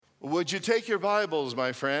Would you take your Bibles,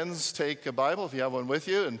 my friends? Take a Bible if you have one with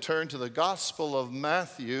you and turn to the Gospel of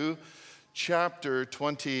Matthew, chapter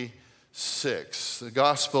 26. The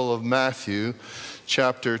Gospel of Matthew,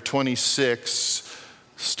 chapter 26,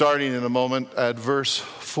 starting in a moment at verse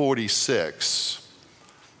 46.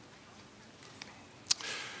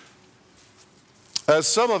 As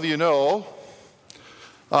some of you know,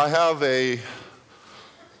 I have a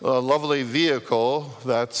lovely vehicle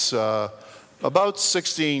that's about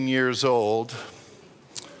 16 years old,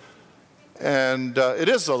 and it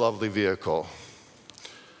is a lovely vehicle,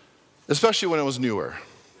 especially when it was newer,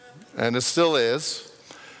 and it still is.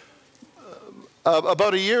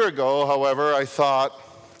 About a year ago, however, I thought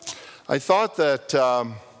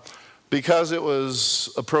that because it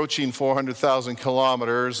was approaching 400,000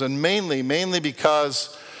 kilometers, and mainly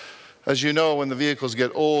because, as you know, when the vehicles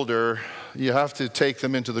get older, you have to take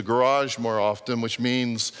them into the garage more often, which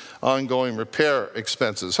means ongoing repair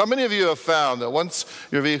expenses. How many of you have found that once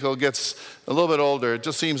your vehicle gets a little bit older, it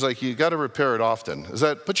just seems like you got to repair it often?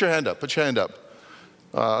 Put your hand up.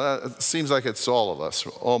 It seems like it's all of us,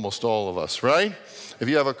 almost all of us, right? If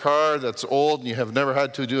you have a car that's old and you have never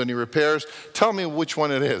had to do any repairs, tell me which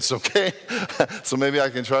one it is, okay? So maybe I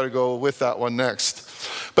can try to go with that one next.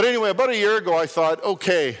 But anyway, about a year ago, I thought,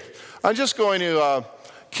 okay, I'm just going to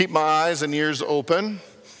keep my eyes and ears open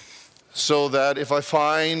so that if I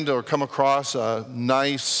find or come across a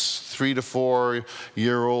nice 3 to 4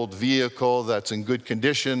 year old vehicle that's in good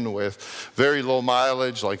condition with very low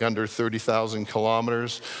mileage, like under 30,000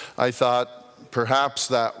 kilometers, I thought perhaps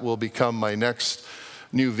that will become my next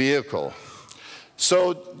new vehicle.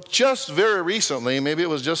 So just very recently, maybe it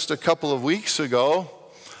was just a couple of weeks ago,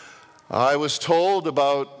 I was told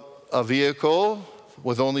about a vehicle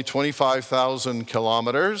with only 25,000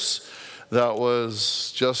 kilometers that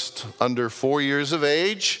was just under 4 years of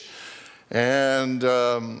age. And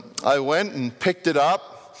I went and picked it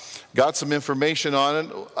up, got some information on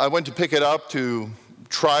it. I went to pick it up to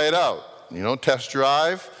try it out, test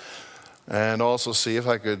drive, and also see if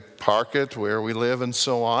I could park it where we live and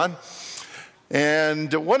so on.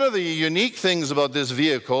 And one of the unique things about this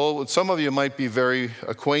vehicle, some of you might be very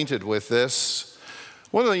acquainted with this,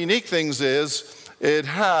 one of the unique things is it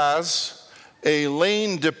has a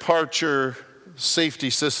lane departure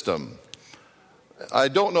safety system. I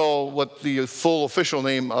don't know what the full official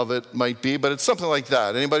name of it might be, but it's something like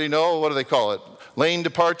that. Anybody know? What do they call it? Lane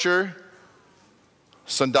departure?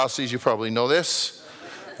 Sandasis, you probably know this.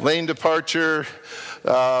 Lane departure.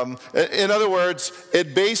 In other words,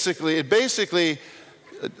 it basically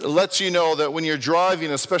lets you know that when you're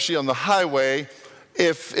driving, especially on the highway,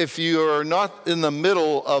 if you are not in the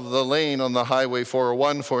middle of the lane on the Highway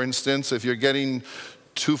 401, for instance, if you're getting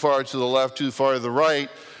too far to the left, too far to the right,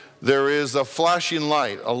 there is a flashing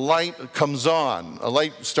light. A light comes on. A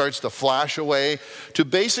light starts to flash away to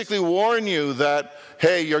basically warn you that,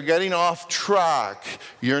 hey, you're getting off track.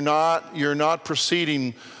 You're not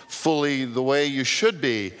proceeding fully the way you should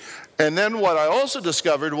be. And then what I also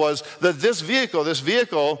discovered was that this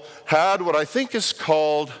vehicle had what I think is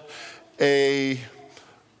called a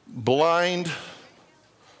blind,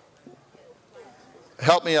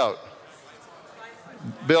 help me out.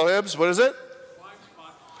 Bill Hibbs, what is it?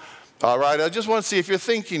 All right, I just want to see if you're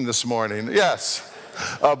thinking this morning. Yes,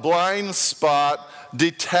 a blind spot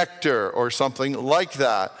detector or something like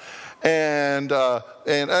that. And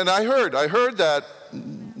I heard that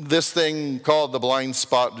this thing called the blind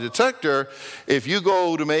spot detector, if you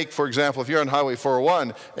go to make, for example, if you're on Highway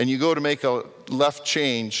 401 and you go to make a left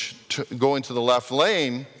change to go into the left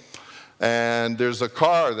lane, and there's a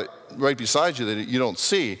car that right beside you that you don't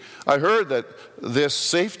see, I heard that this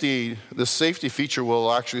safety feature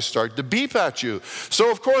will actually start to beep at you.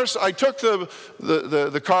 So of course I took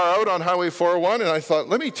the car out on Highway 401 and I thought,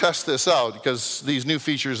 let me test this out, because these new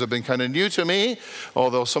features have been kind of new to me,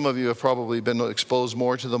 although some of you have probably been exposed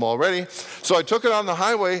more to them already. So I took it on the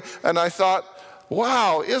highway and I thought,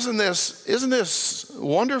 wow, isn't this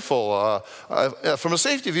wonderful from a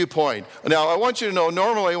safety viewpoint? Now, I want you to know,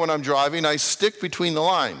 normally when I'm driving, I stick between the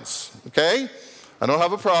lines, okay? I don't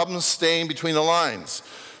have a problem staying between the lines.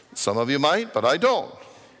 Some of you might, but I don't.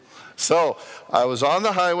 So I was on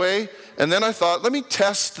the highway, and then I thought, let me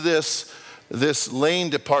test this lane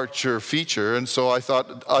departure feature. And so I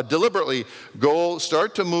thought, deliberately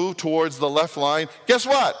start to move towards the left line. Guess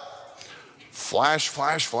what? Flash,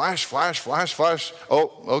 flash, flash, flash, flash, flash.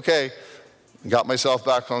 Oh, okay. Got myself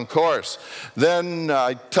back on course. Then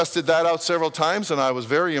I tested that out several times, and I was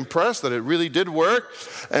very impressed that it really did work.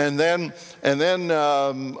 And then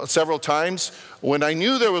several times when I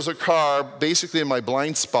knew there was a car basically in my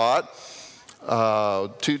blind spot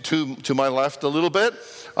to my left a little bit,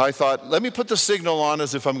 I thought, let me put the signal on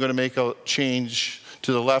as if I'm going to make a change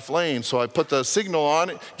to the left lane. So I put the signal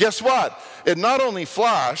on. Guess what? It not only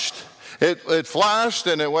flashed, it flashed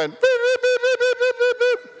and it went beep, beep, beep, beep, beep, beep,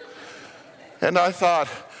 beep. And I thought,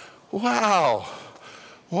 wow,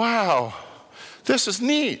 this is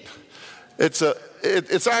neat.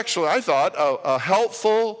 It's actually, I thought, a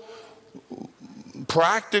helpful,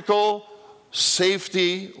 practical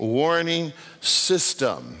safety warning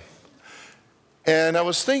system. And I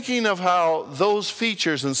was thinking of how those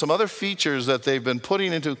features and some other features that they've been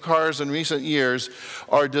putting into cars in recent years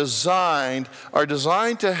are designed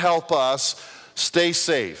to help us stay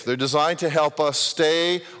safe. They're designed to help us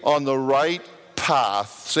stay on the right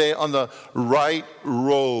path, stay on the right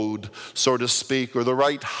road, so to speak, or the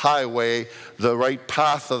right highway, the right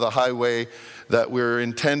path of the highway that we're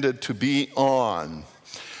intended to be on.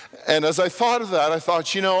 And as I thought of that, I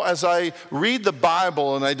thought, as I read the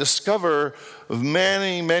Bible and I discover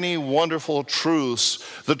many, many wonderful truths,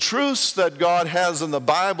 the truths that God has in the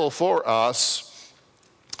Bible for us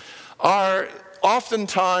are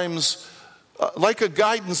oftentimes like a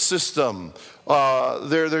guidance system.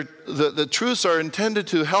 The truths are intended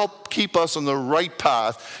to help keep us on the right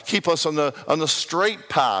path, keep us on the straight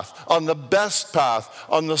path, on the best path,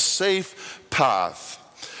 on the safe path.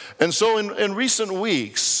 And so in recent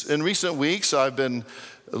weeks, I've been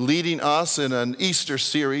leading us in an Easter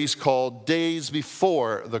series called Days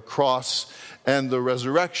Before the Cross and the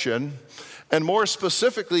Resurrection. And more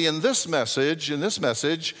specifically in this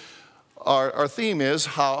message, our theme is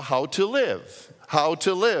how to live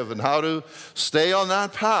and how to stay on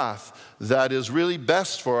that path that is really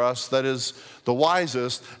best for us, that is the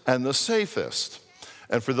wisest and the safest.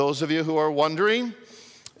 And for those of you who are wondering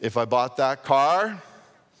if I bought that car,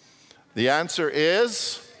 the answer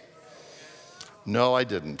is no, I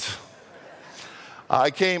didn't. I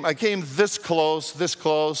came this close,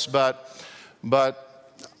 but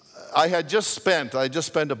I just spent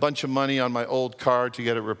a bunch of money on my old car to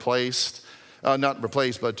get it replaced. Not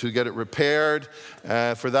replaced, but to get it repaired.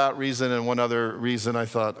 For that reason and one other reason, I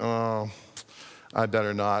thought, I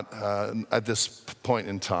better not at this point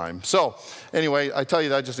in time. So anyway, I tell you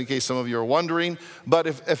that just in case some of you are wondering. But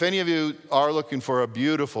if any of you are looking for a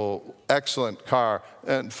beautiful, excellent car,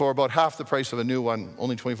 and for about half the price of a new one,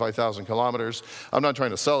 only 25,000 kilometers, I'm not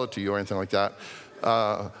trying to sell it to you or anything like that.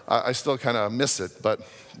 I still kind of miss it, but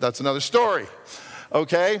that's another story.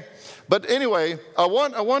 Okay? But anyway, I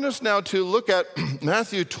want us now to look at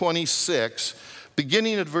Matthew 26,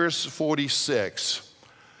 beginning at verse 46.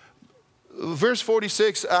 Verse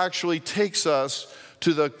 46 actually takes us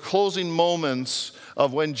to the closing moments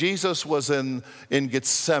of when Jesus was in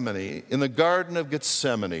Gethsemane, in the Garden of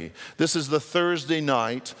Gethsemane. This is the Thursday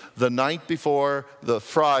night, the night before the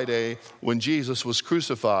Friday when Jesus was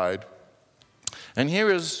crucified. And here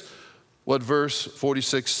is what verse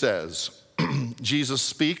 46 says. Jesus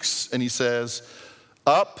speaks and he says,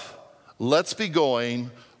 "Up, let's be going.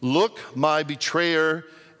 Look, my betrayer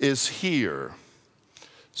is here."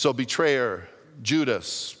 So betrayer,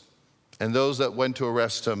 Judas, and those that went to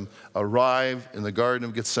arrest him arrive in the Garden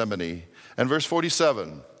of Gethsemane. And verse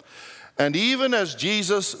 47, "And even as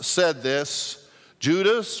Jesus said this,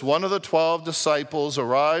 Judas, one of the 12 disciples,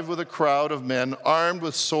 arrived with a crowd of men armed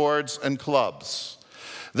with swords and clubs.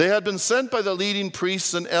 They had been sent by the leading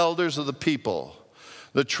priests and elders of the people.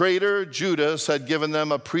 The traitor Judas had given them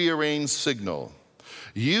a prearranged signal.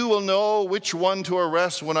 'You will know which one to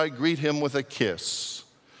arrest when I greet him with a kiss.'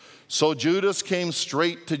 So Judas came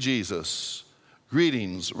straight to Jesus.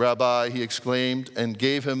 'Greetings, Rabbi,' he exclaimed, and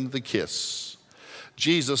gave him the kiss.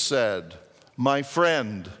 Jesus said, 'My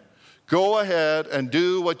friend, go ahead and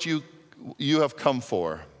do what you have come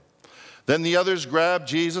for.' Then the others grabbed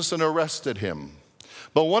Jesus and arrested him.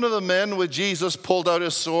 But one of the men with Jesus pulled out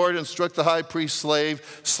his sword and struck the high priest's slave,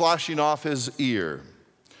 slashing off his ear.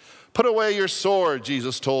 'Put away your sword,'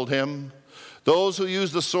 Jesus told him. 'Those who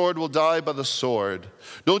use the sword will die by the sword.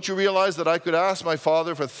 Don't you realize that I could ask my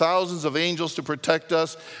Father for thousands of angels to protect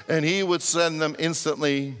us, and he would send them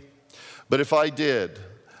instantly? But if I did,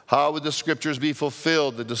 how would the scriptures be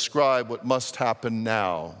fulfilled that describe what must happen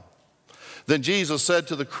now?' Then Jesus said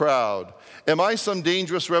to the crowd, 'Am I some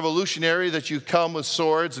dangerous revolutionary that you come with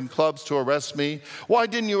swords and clubs to arrest me? Why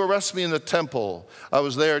didn't you arrest me in the temple? I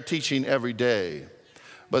was there teaching every day.'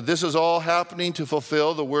 But this is all happening to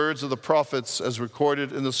fulfill the words of the prophets as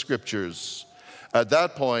recorded in the scriptures." At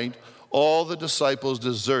that point, all the disciples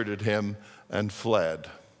deserted him and fled.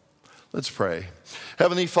 Let's pray.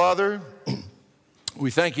 Heavenly Father, we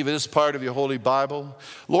thank you for this part of your Holy Bible.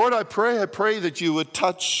 Lord, I pray that you would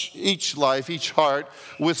touch each life, each heart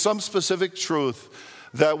with some specific truth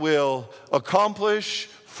that will accomplish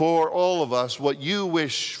for all of us what you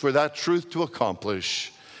wish for that truth to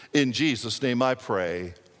accomplish. In Jesus' name I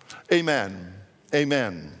pray. Amen.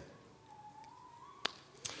 Amen.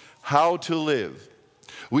 How to live.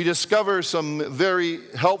 We discover some very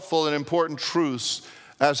helpful and important truths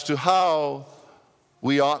as to how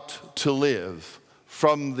we ought to live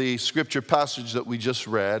from the scripture passage that we just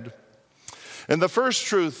read. And the first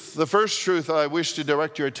truth I wish to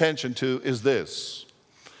direct your attention to is this.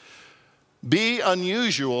 Be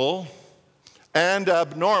unusual and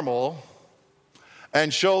abnormal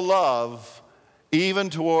and show love even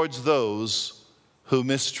towards those who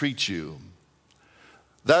mistreat you.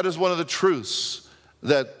 That is one of the truths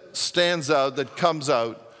that stands out, that comes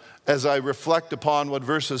out as I reflect upon what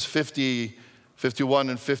verses 50, 51,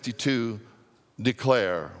 and 52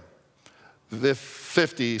 declare.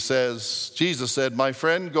 50 says, Jesus said, "My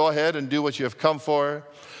friend, go ahead and do what you have come for."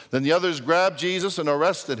 Then the others grabbed Jesus and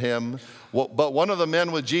arrested him. But one of the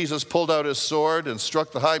men with Jesus pulled out his sword and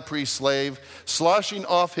struck the high priest's slave, slashing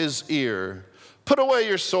off his ear. "Put away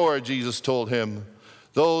your sword," Jesus told him.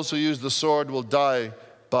 "Those who use the sword will die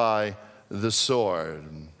by the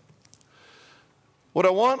sword." What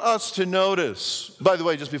I want us to notice, by the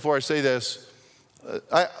way, just before I say this,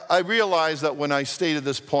 I realize that when I stated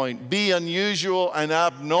this point, be unusual and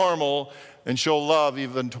abnormal and show love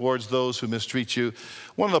even towards those who mistreat you.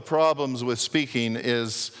 One of the problems with speaking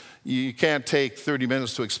is you can't take 30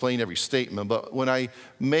 minutes to explain every statement. But when I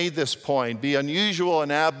made this point, be unusual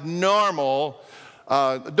and abnormal,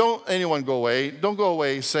 don't anyone go away. Don't go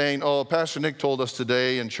away saying, "Oh, Pastor Nick told us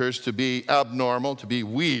today in church to be abnormal, to be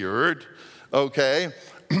weird." Okay?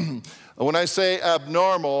 When I say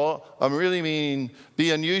abnormal, I'm really meaning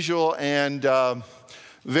be unusual and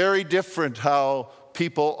very different how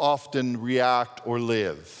people often react or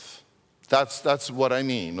live. That's what I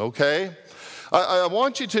mean, okay? I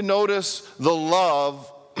want you to notice the love,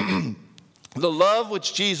 the love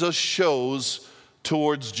which Jesus shows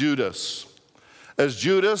towards Judas. As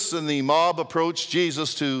Judas and the mob approached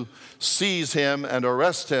Jesus to seize him and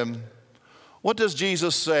arrest him, what does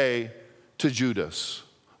Jesus say to Judas?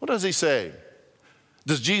 What does he say?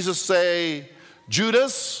 Does Jesus say,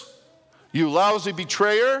 "Judas, you lousy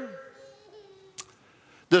betrayer"?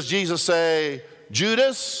 Does Jesus say,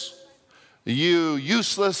 "Judas, you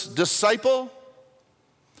useless disciple"?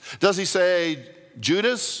 Does he say,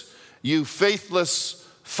 "Judas, you faithless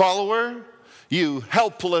follower, you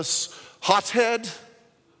helpless hothead,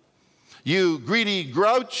 you greedy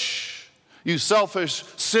grouch, you selfish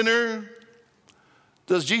sinner"?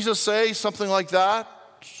 Does Jesus say something like that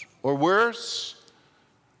or worse?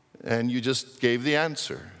 And you just gave the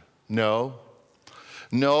answer. No.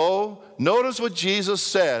 No. Notice what Jesus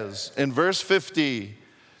says in verse 50.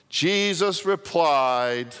 Jesus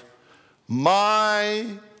replied,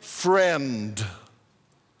 my friend,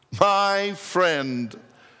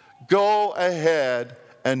 go ahead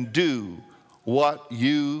and do what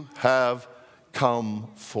you have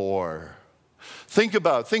come for." Think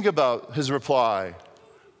about his reply.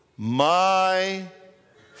 My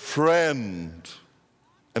friend.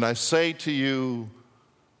 And I say to you,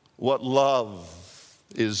 what love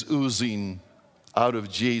is oozing out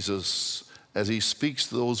of Jesus as he speaks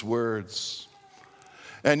those words.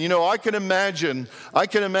 And I can imagine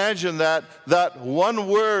that one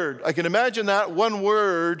word. I can imagine that one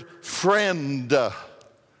word, friend.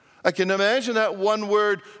 I can imagine that one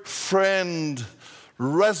word, friend,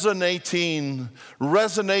 resonating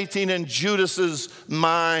in Judas's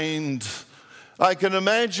mind. I can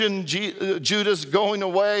imagine Judas going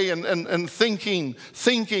away and thinking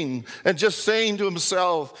and just saying to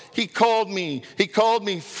himself, he called me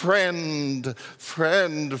friend.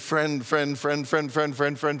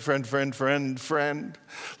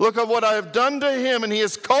 Look at what I have done to him, and he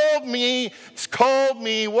has called me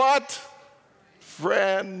what?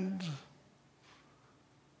 Friend.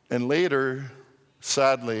 And later,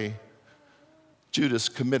 sadly, Judas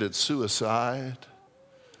committed suicide.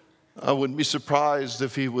 I wouldn't be surprised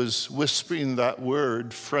if he was whispering that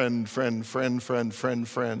word, friend.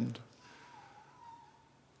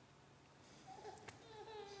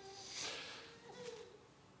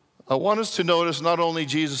 I want us to notice not only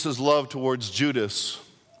Jesus' love towards Judas,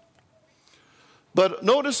 but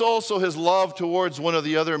notice also his love towards one of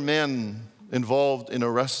the other men involved in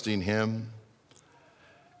arresting him.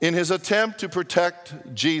 In his attempt to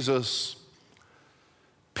protect Jesus,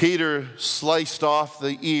 Peter sliced off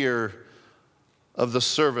the ear of the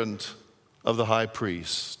servant of the high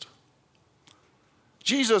priest.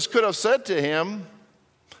 Jesus could have said to him,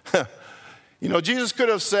 Jesus could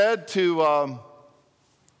have said to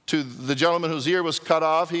the gentleman whose ear was cut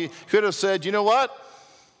off, he could have said, "You know what?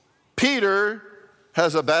 Peter,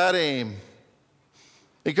 has a bad aim.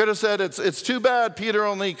 He could have said, it's too bad Peter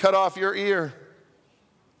only cut off your ear.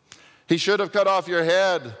 He should have cut off your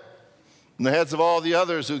head and the heads of all the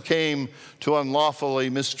others who came to unlawfully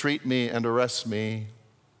mistreat me and arrest me.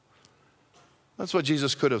 That's what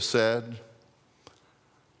Jesus could have said,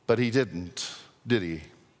 but he didn't, did he?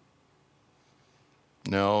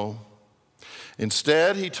 No.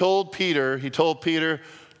 Instead, he told Peter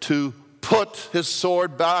to put his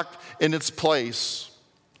sword back in its place.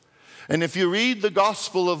 And if you read the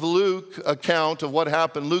Gospel of Luke account of what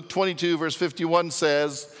happened, Luke 22 verse 51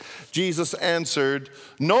 says, Jesus answered,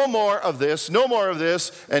 no more of this, no more of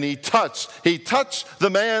this. And he touched the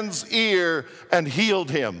man's ear and healed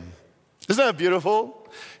him. Isn't that beautiful?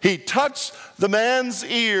 He touched the man's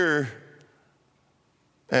ear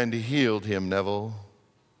and healed him, Neville.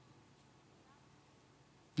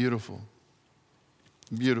 Beautiful.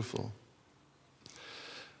 Beautiful.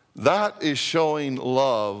 That is showing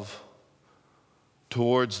love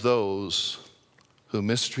towards those who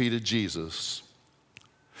mistreated Jesus.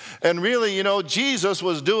 And really, Jesus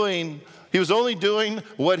was only doing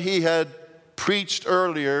what he had preached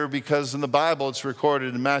earlier, because in the Bible it's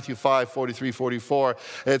recorded in Matthew 5:43-44.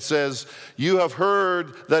 It says, you have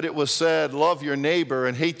heard that it was said, love your neighbor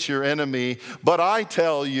and hate your enemy. But I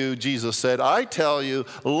tell you, Jesus said, I tell you,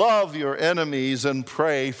 love your enemies and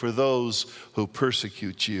pray for those who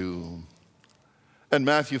persecute you. And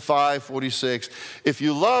Matthew 5:46, if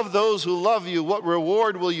you love those who love you, what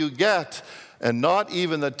reward will you get? And not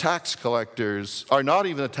even the tax collectors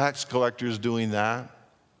doing that?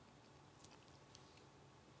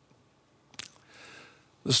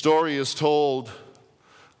 The story is told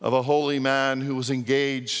of a holy man who was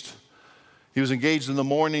engaged. He was engaged in the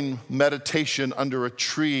morning meditation under a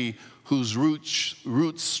tree whose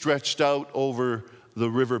roots stretched out over the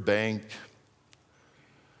riverbank.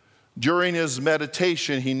 During his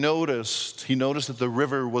meditation, he noticed that the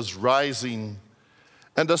river was rising,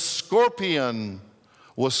 and a scorpion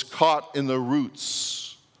was caught in the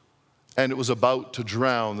roots, and it was about to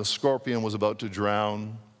drown. The scorpion was about to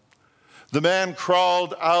drown. The man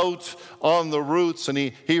crawled out on the roots, and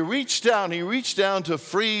he reached down to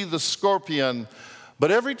free the scorpion.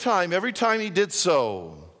 But every time he did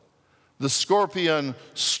so, the scorpion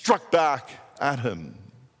struck back at him.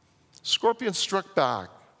 Scorpion struck back.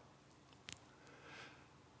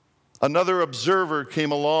 Another observer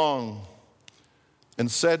came along and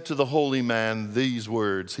said to the holy man these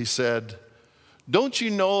words. He said, don't you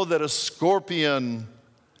know that a scorpion,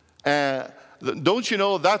 don't you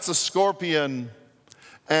know that's a scorpion,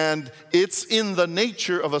 and it's in the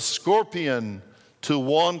nature of a scorpion to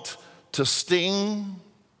want to sting?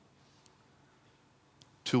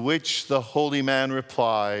 To which the holy man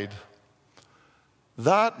replied,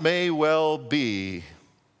 that may well be,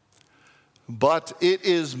 but it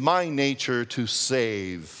is my nature to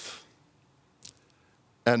save.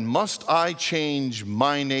 And must I change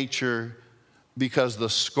my nature because the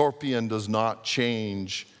scorpion does not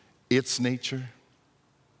change its nature?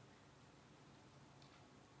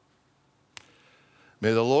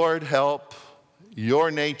 May the Lord help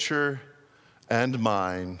your nature and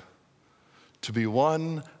mine to be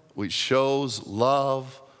one which shows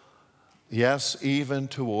love, yes, even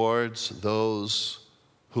towards those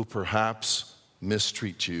who perhaps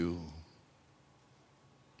mistreat you.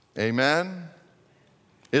 Amen?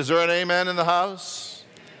 Is there an amen in the house?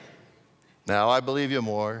 Now I believe you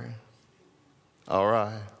more. All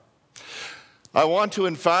right. I want to,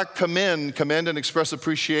 in fact, commend and express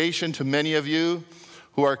appreciation to many of you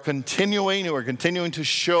who are continuing to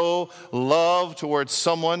show love towards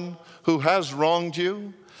someone who has wronged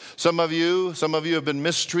you. Some of you have been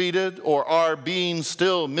mistreated or are being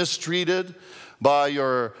still mistreated by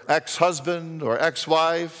your ex-husband or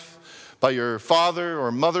ex-wife, by your father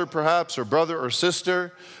or mother perhaps, or brother or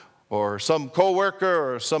sister, or some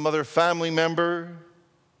coworker or some other family member.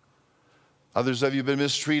 Others of you have been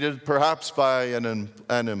mistreated perhaps by an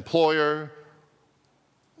employer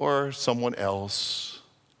or someone else.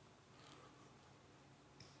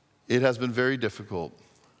 It has been very difficult.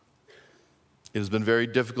 It has been very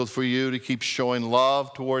difficult for you to keep showing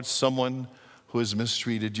love towards someone who has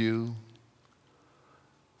mistreated you.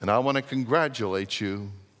 And I want to congratulate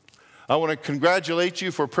you. I want to congratulate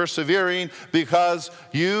you for persevering, because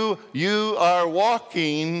you are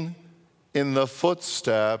walking in the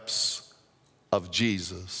footsteps of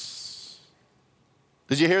Jesus.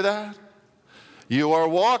 Did you hear that? You are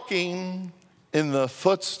walking in the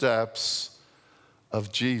footsteps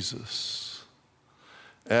of Jesus,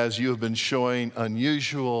 as you have been showing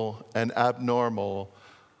unusual and abnormal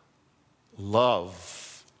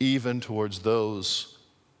love, even towards those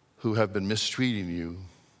who have been mistreating you.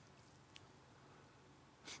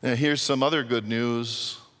 Now, here's some other good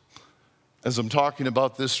news. As I'm talking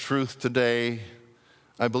about this truth today,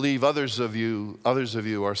 I believe others of you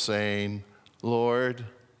are saying, Lord,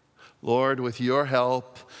 with your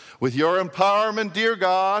help, with your empowerment, dear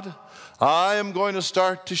God, I am going to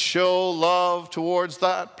start to show love towards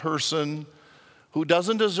that person who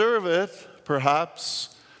doesn't deserve it,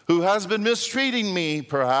 perhaps, who has been mistreating me,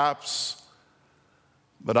 perhaps,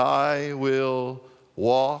 but I will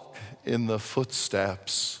walk in the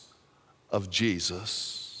footsteps of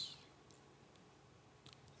Jesus.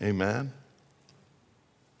 Amen.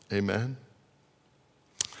 Amen.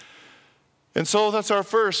 And so that's our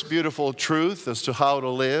first beautiful truth as to how to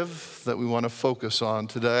live that we want to focus on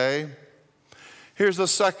today. Here's the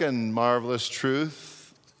second marvelous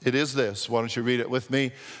truth. It is this. Why don't you read it with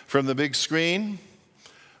me from the big screen?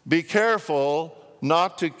 Be careful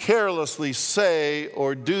not to carelessly say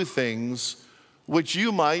or do things which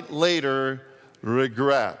you might later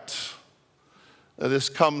regret. This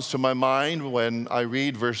comes to my mind when I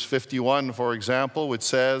read verse 51, for example, which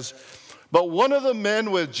says, "But one of the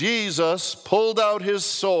men with Jesus pulled out his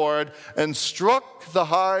sword and struck the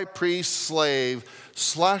high priest's slave,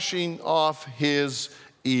 slashing off his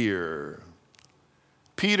ear."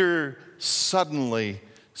 Peter suddenly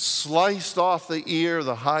sliced off the ear of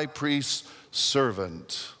the high priest's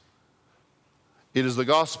servant. It is the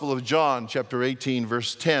Gospel of John, chapter 18,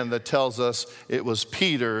 verse 10, that tells us it was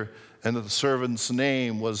Peter and that the servant's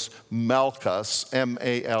name was Malchus,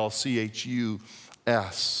 M-A-L-C-H-U-S.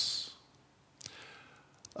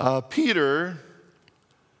 Peter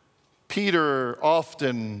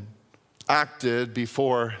often acted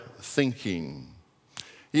before thinking.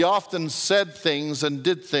 He often said things and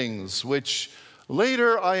did things which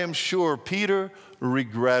later, I am sure, Peter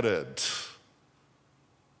regretted.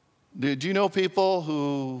 Do you know people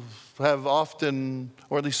who have often,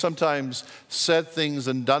 or at least sometimes, said things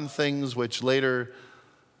and done things which later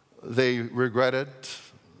they regretted?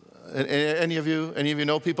 Any of you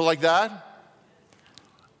know people like that?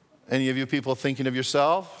 Any of you people thinking of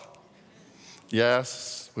yourself?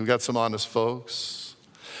 Yes, we've got some honest folks.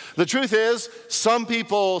 The truth is, some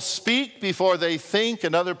people speak before they think,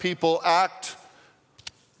 and other people act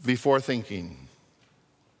before thinking.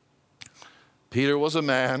 Peter was a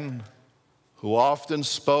man who often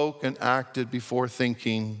spoke and acted before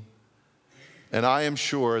thinking, and I am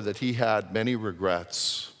sure that he had many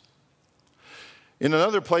regrets. In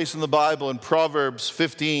another place in the Bible, in Proverbs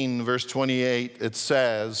 15, verse 28, it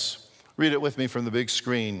says, read it with me from the big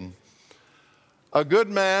screen, "A good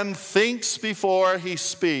man thinks before he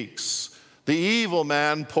speaks. The evil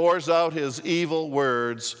man pours out his evil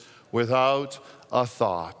words without a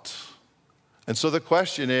thought." And so the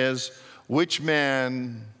question is, which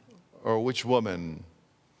man or which woman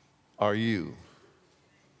are you?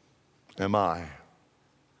 Am I?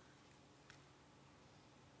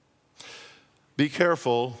 Be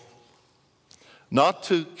careful not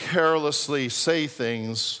to carelessly say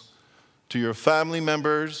things to your family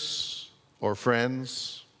members or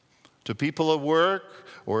friends, to people at work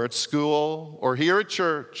or at school or here at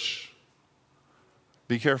church.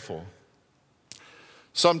 Be careful.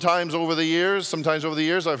 Sometimes over the years,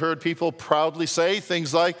 I've heard people proudly say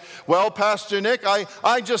things like, "Well, Pastor Nick,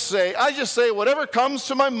 I just say whatever comes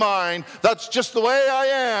to my mind. That's just the way I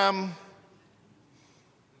am."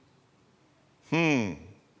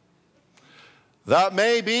 That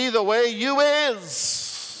may be the way you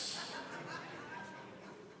is.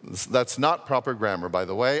 That's not proper grammar, by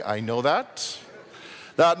the way. I know that.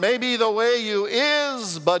 That may be the way you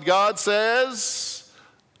is, but God says,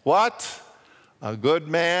 what? A good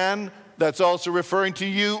man. That's also referring to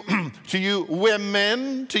you, to you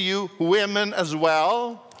women as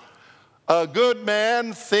well. A good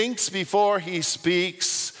man thinks before he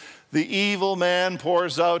speaks. The evil man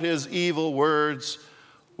pours out his evil words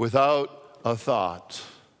without a thought.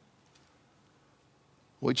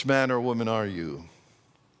 Which man or woman are you?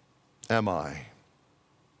 Am I?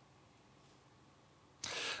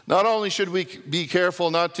 Not only should we be careful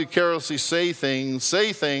not to carelessly say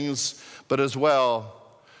things, but as well,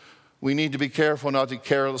 we need to be careful not to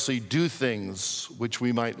carelessly do things which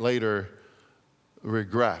we might later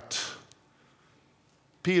regret.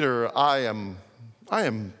 Peter, I am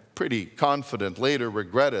pretty confident, later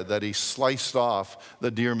regretted that he sliced off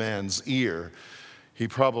the dear man's ear. He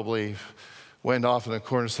probably went off in a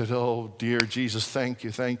corner and said, "Oh, dear Jesus, thank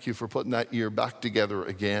you for putting that ear back together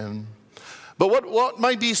again." But what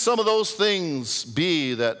might be some of those things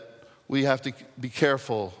be that we have to be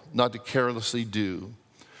careful not to carelessly do?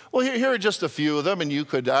 Well, here are just a few of them, and you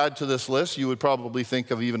could add to this list. You would probably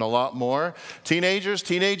think of even a lot more. Teenagers,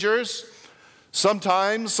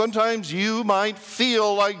 sometimes you might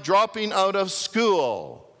feel like dropping out of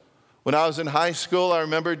school. When I was in high school, I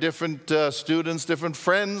remember different students, different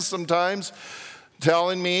friends sometimes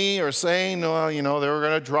telling me or saying, well, they were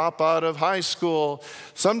going to drop out of high school.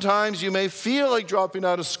 Sometimes you may feel like dropping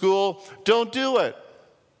out of school. Don't do it.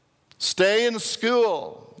 Stay in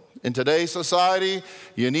school. In today's society,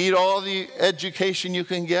 you need all the education you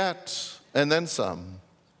can get, and then some.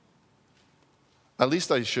 At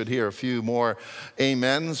least I should hear a few more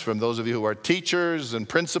amens from those of you who are teachers and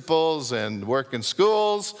principals and work in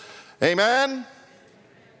schools. Amen?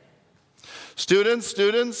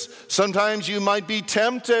 Students, sometimes you might be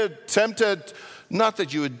tempted, not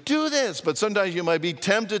that you would do this, but sometimes you might be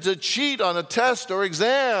tempted to cheat on a test or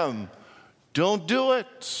exam. Don't do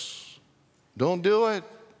it. Don't do it.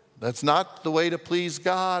 That's not the way to please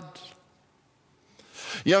God.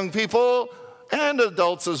 Young people and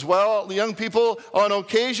adults as well. Young people, on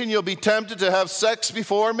occasion, you'll be tempted to have sex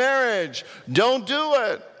before marriage. Don't do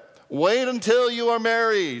it. Wait until you are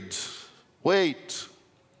married. Wait.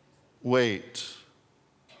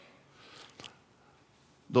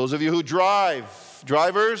 Those of you who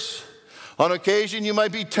drivers, on occasion you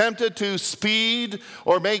might be tempted to speed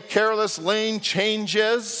or make careless lane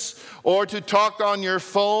changes, or to talk on your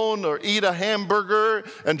phone or eat a hamburger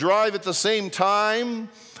and drive at the same time.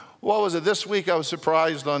 What was it? This week I was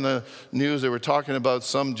surprised on the news. They were talking about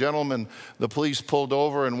some gentleman the police pulled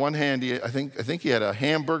over. In one hand, I think he had a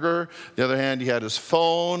hamburger. The other hand, he had his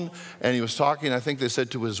phone. And he was talking, I think they said,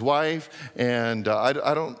 to his wife. And I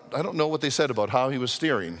don't know what they said about how he was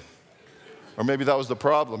steering. Or maybe that was the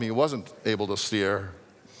problem. He wasn't able to steer.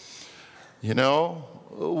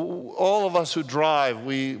 All of us who drive,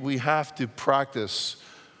 we have to practice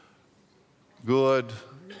good,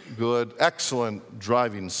 excellent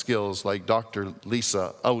driving skills like Dr.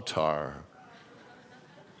 Lisa Autar.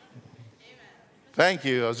 Thank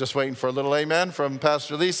you. I was just waiting for a little amen from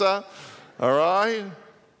Pastor Lisa. All right.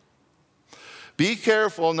 Be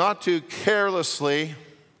careful not to carelessly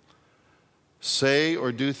say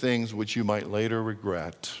or do things which you might later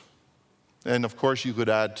regret. And of course, you could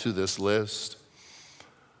add to this list.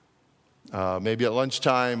 Maybe at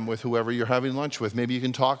lunchtime with whoever you're having lunch with, maybe you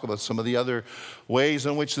can talk about some of the other ways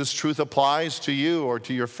in which this truth applies to you or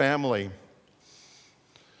to your family.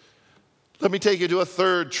 Let me take you to a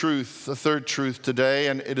third truth today,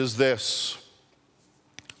 and it is this.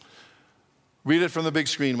 Read it from the big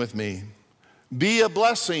screen with me. Be a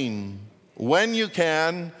blessing when you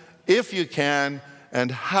can, if you can, and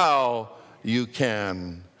how you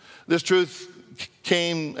can. This truth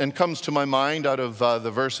came and comes to my mind out of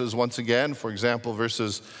the verses once again. For example,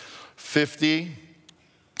 verses 50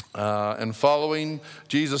 and following.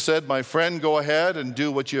 Jesus said, "My friend, go ahead and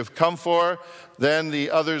do what you have come for." Then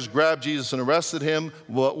the others grabbed Jesus and arrested him.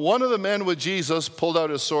 But one of the men with Jesus pulled out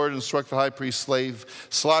his sword and struck the high priest's slave,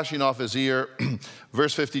 slashing off his ear.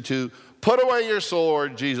 Verse 52, "Put away your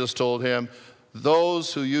sword," Jesus told him.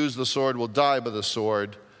 "Those who use the sword will die by the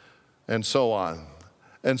sword," and so on.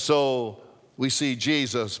 And so we see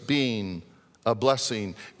Jesus being a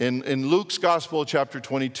blessing. In Luke's Gospel, chapter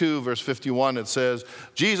 22, verse 51, it says,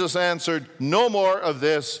 "Jesus answered, 'No more of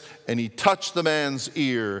this,' and he touched the man's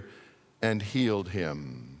ear and healed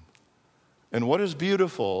him." And what is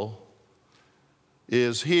beautiful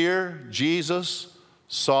is here Jesus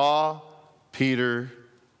saw Peter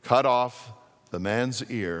cut off the man's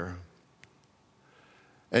ear.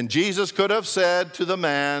 And Jesus could have said to the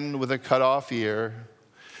man with a cut off ear,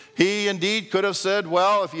 he indeed could have said,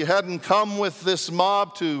 "Well, if you hadn't come with this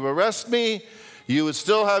mob to arrest me, you would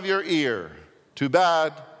still have your ear. Too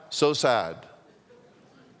bad, so sad."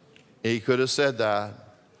 He could have said that,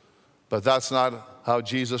 but that's not how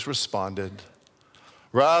Jesus responded.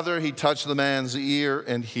 Rather, he touched the man's ear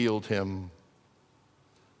and healed him.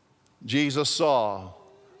 Jesus saw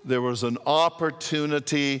there was an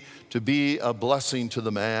opportunity to be a blessing to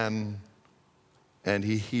the man, and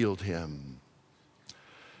he healed him.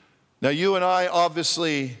 Now, you and I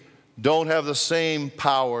obviously don't have the same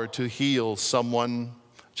power to heal someone,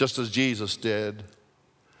 just as Jesus did.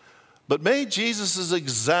 But may Jesus'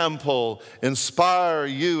 example inspire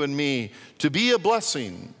you and me to be a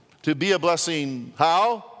blessing. To be a blessing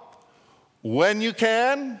how? When you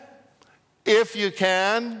can, if you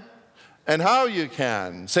can, and how you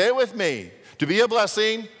can. Say it with me. To be a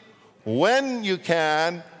blessing when you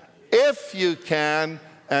can, if you can,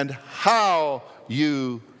 and how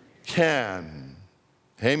you can.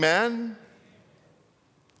 Amen?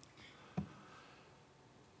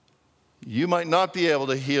 You might not be able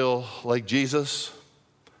to heal like Jesus,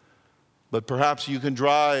 But perhaps you can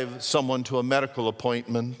drive someone to a medical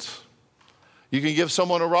appointment. You can give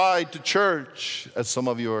someone a ride to church, as some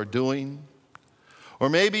of you are doing. Or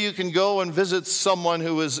maybe you can go and visit someone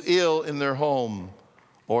who is ill in their home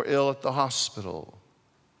or ill at the hospital.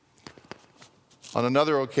 On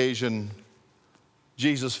another occasion,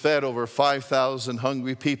 Jesus fed over 5,000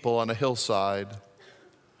 hungry people on a hillside.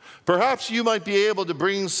 Perhaps you might be able to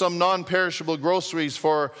bring some non-perishable groceries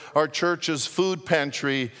for our church's food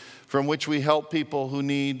pantry, from which we help people who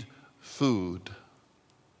need food.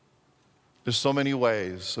 There's so many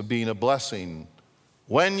ways of being a blessing.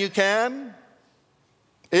 When you can,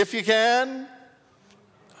 if you can,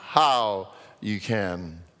 how you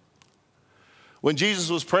can. When Jesus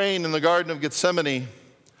was praying in the Garden of Gethsemane,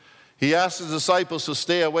 he asked his disciples to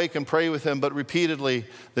stay awake and pray with him, but repeatedly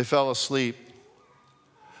they fell asleep.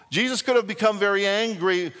 Jesus could have become very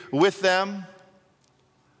angry with them.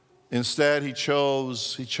 Instead, he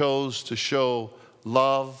chose to show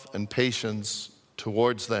love and patience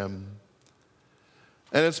towards them.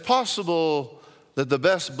 And it's possible that the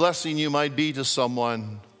best blessing you might be to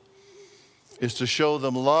someone is to show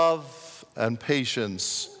them love and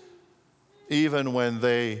patience even when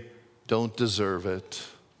they don't deserve it.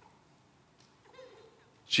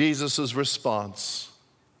 Jesus' response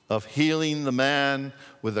of healing the man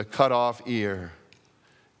with a cut off ear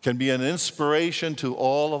can be an inspiration to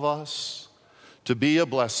all of us to be a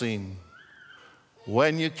blessing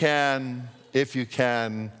when you can, if you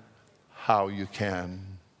can, how you can.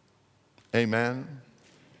 Amen.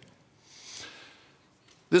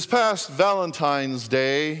 This past Valentine's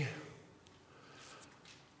Day,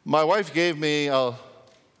 my wife gave me a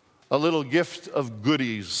little gift of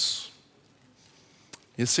goodies.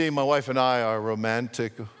 You see, my wife and I are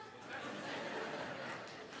romantic.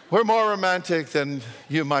 We're more romantic than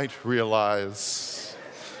you might realize.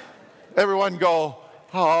 Everyone go,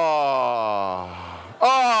 ah,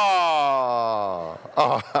 ah,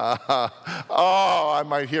 ah, oh, I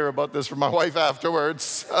might hear about this from my wife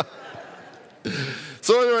afterwards.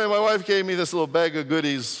 So anyway, my wife gave me this little bag of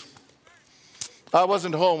goodies. I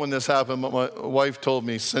wasn't home when this happened, but my wife told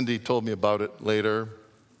me, Cindy told me about it later.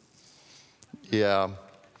 Yeah.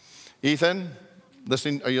 Ethan,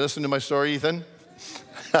 are you listening to my story, Ethan?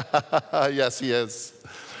 Yes, he is.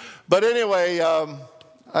 But anyway,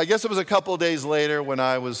 I guess it was a couple of days later when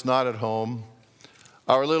I was not at home.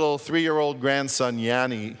 Our little 3-year-old grandson,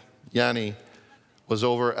 Yanni, was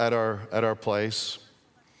over at our place.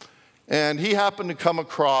 And he happened to come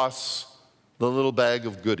across the little bag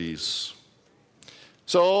of goodies.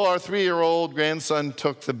 So our 3-year-old grandson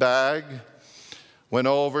took the bag, went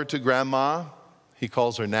over to Grandma. He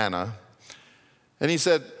calls her Nana. And he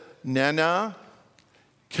said, Nana,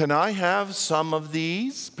 can I have some of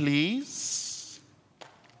these, please?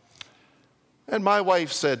 And my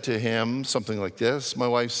wife said to him something like this. My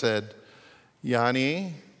wife said,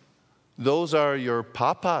 Yanni, those are your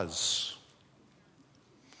papa's.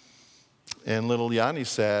 And little Yanni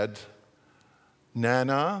said,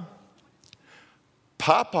 Nana,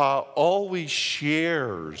 Papa always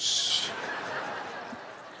shares.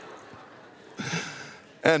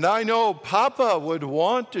 And I know Papa would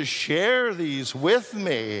want to share these with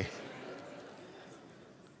me.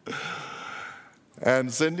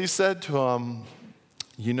 And Cindy said to him,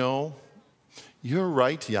 you know, you're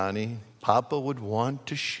right, Yanni. Papa would want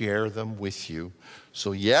to share them with you.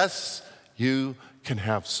 So yes, you can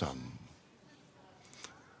have some.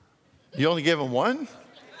 You only gave him one?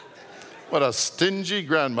 What a stingy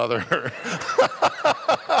grandmother.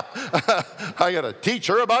 I got to teach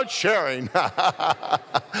her about sharing.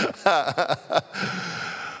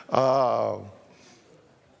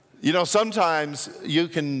 You know, sometimes you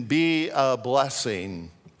can be a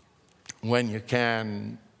blessing when you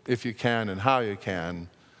can, if you can, and how you can,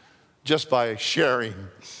 just by sharing.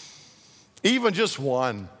 Even just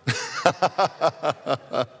one.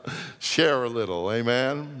 Share a little.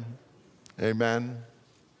 Amen. Amen.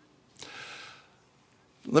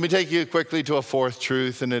 Let me take you quickly to a fourth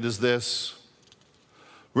truth, and it is this.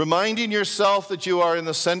 Reminding yourself that you are in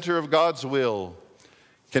the center of God's will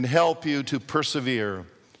can help you to persevere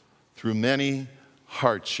through many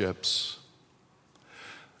hardships.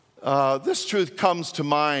 This truth comes to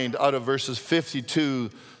mind out of verses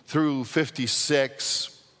 52 through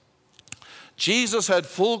 56. Jesus had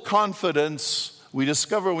full confidence. We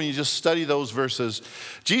discover when you just study those verses,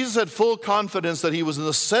 Jesus had full confidence that he was in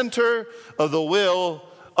the center of the will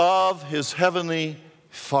of his heavenly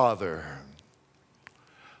Father.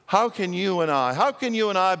 How can you and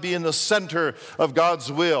I be in the center of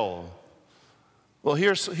God's will? Well,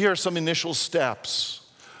 here are some initial steps.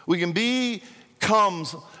 We can be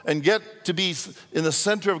comes and get to be in the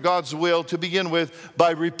center of God's will to begin with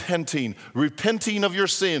by repenting of your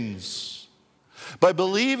sins, by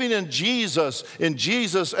believing in Jesus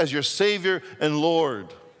as your Savior and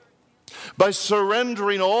Lord, by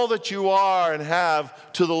surrendering all that you are and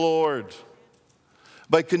have to the Lord,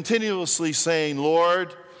 by continuously saying,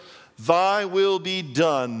 Lord, thy will be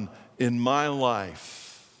done in my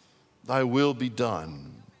life. Thy will be done.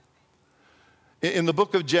 In the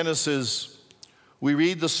book of Genesis, we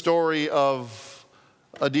read the story of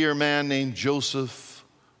a dear man named Joseph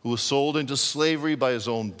who was sold into slavery by his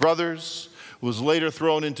own brothers, who was later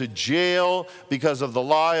thrown into jail because of the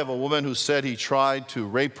lie of a woman who said he tried to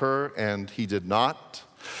rape her, and he did not.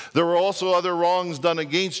 There were also other wrongs done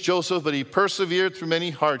against Joseph, but he persevered through many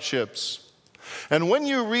hardships. And when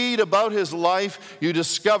you read about his life, you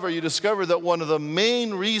discover that one of the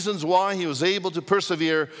main reasons why he was able to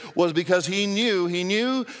persevere was because he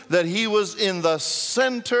knew that he was in the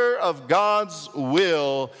center of God's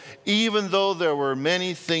will, even though there were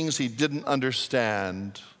many things he didn't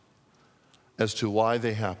understand as to why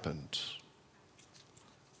they happened.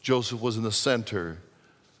 Joseph was in the center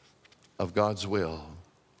of God's will.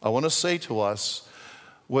 I want to say to us,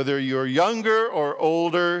 whether you're younger or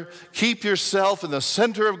older, keep yourself in the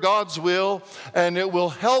center of God's will, and it will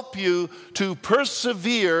help you to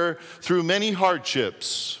persevere through many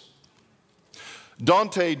hardships.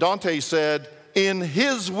 Dante said, in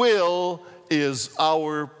his will is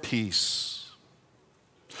our peace.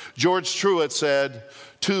 George Truett said,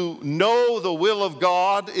 to know the will of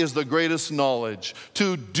God is the greatest knowledge.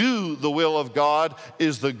 To do the will of God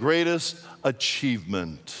is the greatest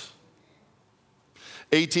achievement.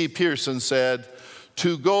 A.T. Pierson said,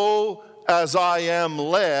 to go as I am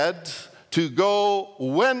led, to go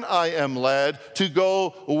when I am led, to go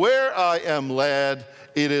where I am led,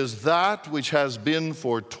 it is that which has been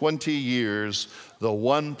for 20 years the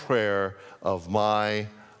one prayer of my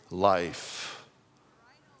life.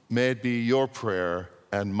 May it be your prayer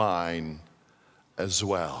and mine as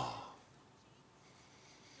well.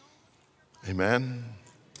 Amen.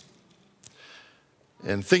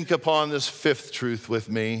 And think upon this fifth truth with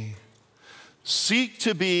me. Seek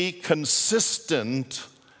to be consistent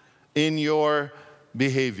in your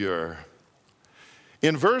behavior.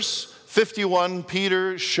 In verse 51,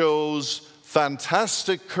 Peter shows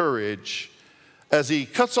fantastic courage as he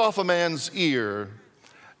cuts off a man's ear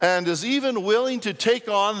and is even willing to take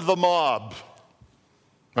on the mob.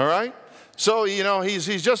 All right? So,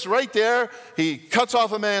 he's just right there. He cuts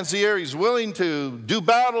off a man's ear. He's willing to do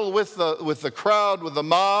battle with the crowd, with the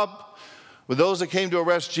mob, with those that came to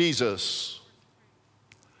arrest Jesus.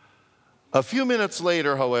 A few minutes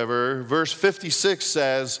later, however, verse 56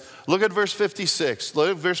 says, look at verse 56. Look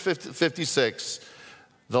at verse 56.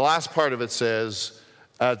 The last part of it says,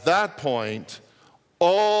 at that point,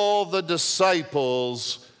 all the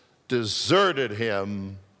disciples deserted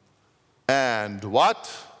him and what?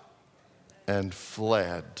 And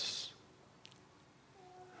fled.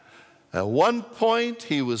 At one point,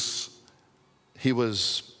 he was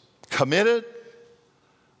committed.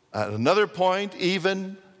 At another point,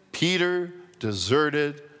 even Peter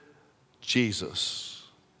deserted Jesus.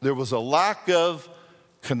 There was a lack of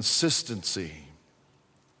consistency.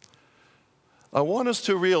 I want us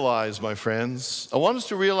to realize, my friends,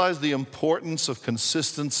 the importance of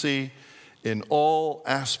consistency in all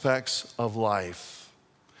aspects of life.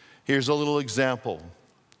 Here's a little example.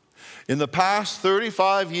 In the past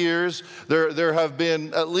 35 years, there have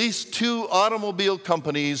been at least 2 automobile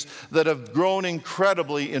companies that have grown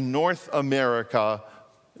incredibly in North America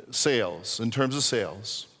in terms of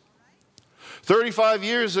sales. 35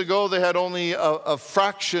 years ago, they had only a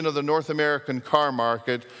fraction of the North American car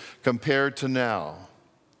market compared to now.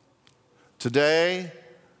 Today,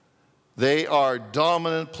 they are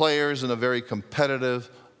dominant players in a very competitive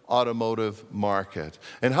automotive market.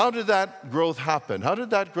 And how did that growth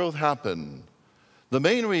happen? The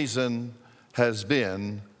main reason has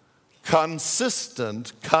been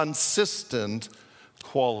consistent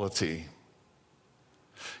quality.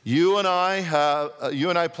 You and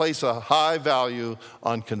I place a high value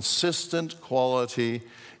on consistent quality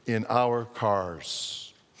in our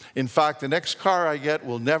cars. In fact, the next car I get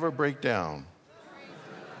will never break down.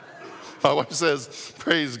 My wife says,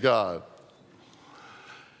 praise God.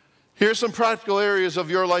 Here are some practical areas of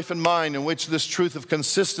your life and mine in which this truth of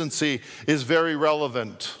consistency is very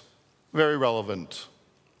relevant. Very relevant.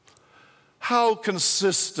 How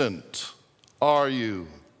consistent are you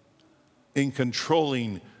in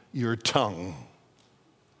controlling your tongue?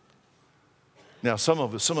 Now, some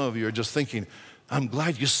of you are just thinking, I'm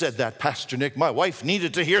glad you said that, Pastor Nick. My wife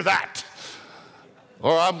needed to hear that.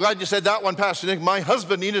 Or, I'm glad you said that one, Pastor Nick. My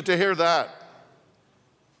husband needed to hear that.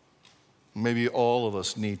 Maybe all of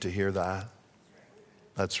us need to hear that.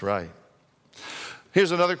 That's right.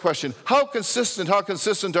 Here's another question. How consistent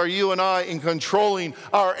are you and I in controlling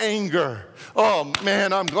our anger? Oh,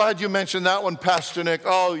 man, I'm glad you mentioned that one, Pastor Nick.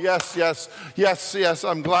 Oh, yes,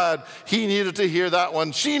 I'm glad. He needed to hear that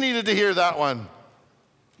one. She needed to hear that one.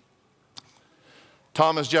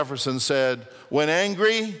 Thomas Jefferson said, when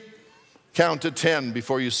angry, count to 10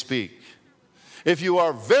 before you speak. If you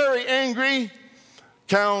are very angry,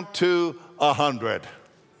 count to 100.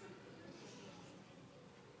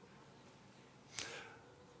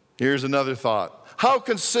 Here's another thought. How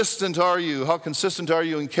consistent are you? How consistent are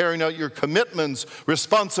you in carrying out your commitments,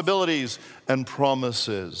 responsibilities, and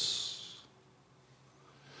promises?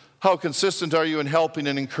 How consistent are you in helping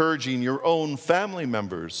and encouraging your own family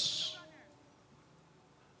members?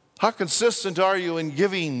 How consistent are you in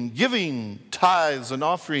giving tithes and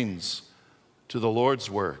offerings to the Lord's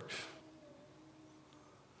work?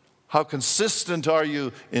 How consistent are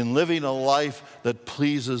you in living a life that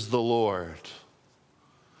pleases the Lord?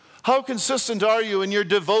 How consistent are you in your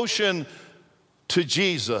devotion to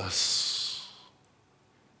Jesus?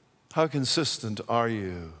 How consistent are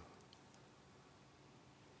you?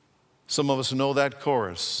 Some of us know that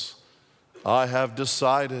chorus. I have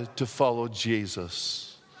decided to follow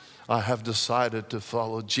Jesus. I have decided to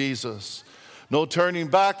follow Jesus. No turning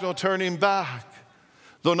back, no turning back.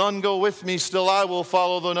 Though none go with me, still I will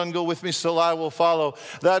follow. Though none go with me, still I will follow.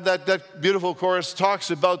 That beautiful chorus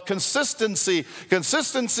talks about consistency.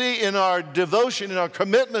 Consistency in our devotion, in our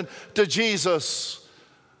commitment to Jesus,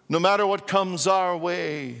 no matter what comes our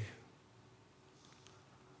way.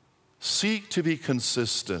 Seek to be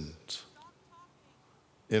consistent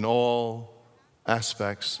in all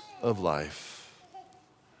aspects of life.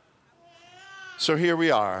 So here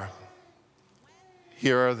we are.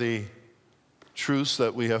 Here are the truths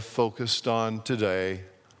that we have focused on today.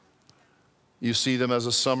 You see them as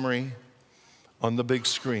a summary on the big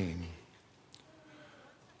screen.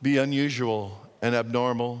 Be unusual and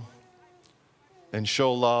abnormal and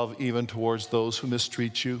show love even towards those who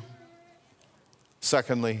mistreat you.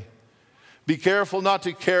 Secondly, be careful not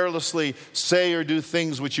to carelessly say or do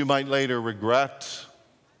things which you might later regret.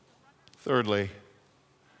 Thirdly,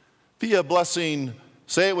 be a blessing,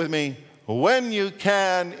 say it with me, when you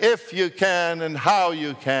can, if you can, and how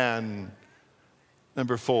you can.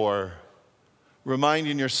 Number 4,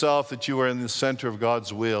 reminding yourself that you are in the center of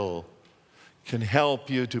God's will can help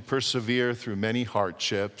you to persevere through many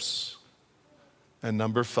hardships. And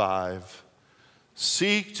number 5,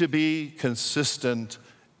 seek to be consistent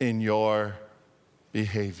in your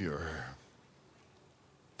behavior.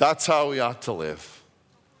 That's how we ought to live.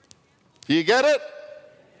 Do you get it?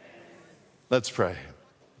 Let's pray.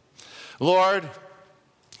 Lord,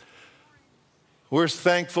 we're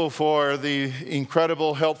thankful for the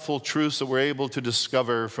incredible, helpful truths that we're able to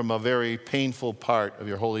discover from a very painful part of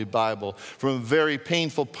your Holy Bible, from a very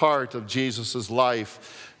painful part of Jesus'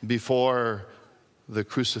 life before the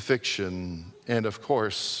crucifixion. And of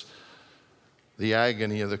course, the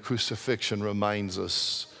agony of the crucifixion reminds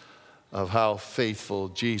us of how faithful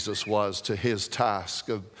Jesus was to his task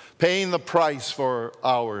of paying the price for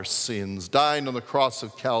our sins, dying on the cross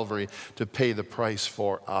of Calvary to pay the price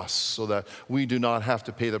for us so that we do not have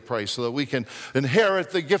to pay the price, so that we can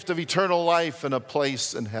inherit the gift of eternal life and a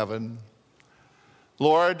place in heaven.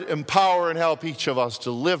 Lord, empower and help each of us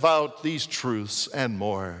to live out these truths and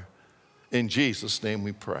more. In Jesus' name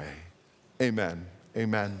we pray. Amen.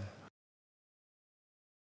 Amen.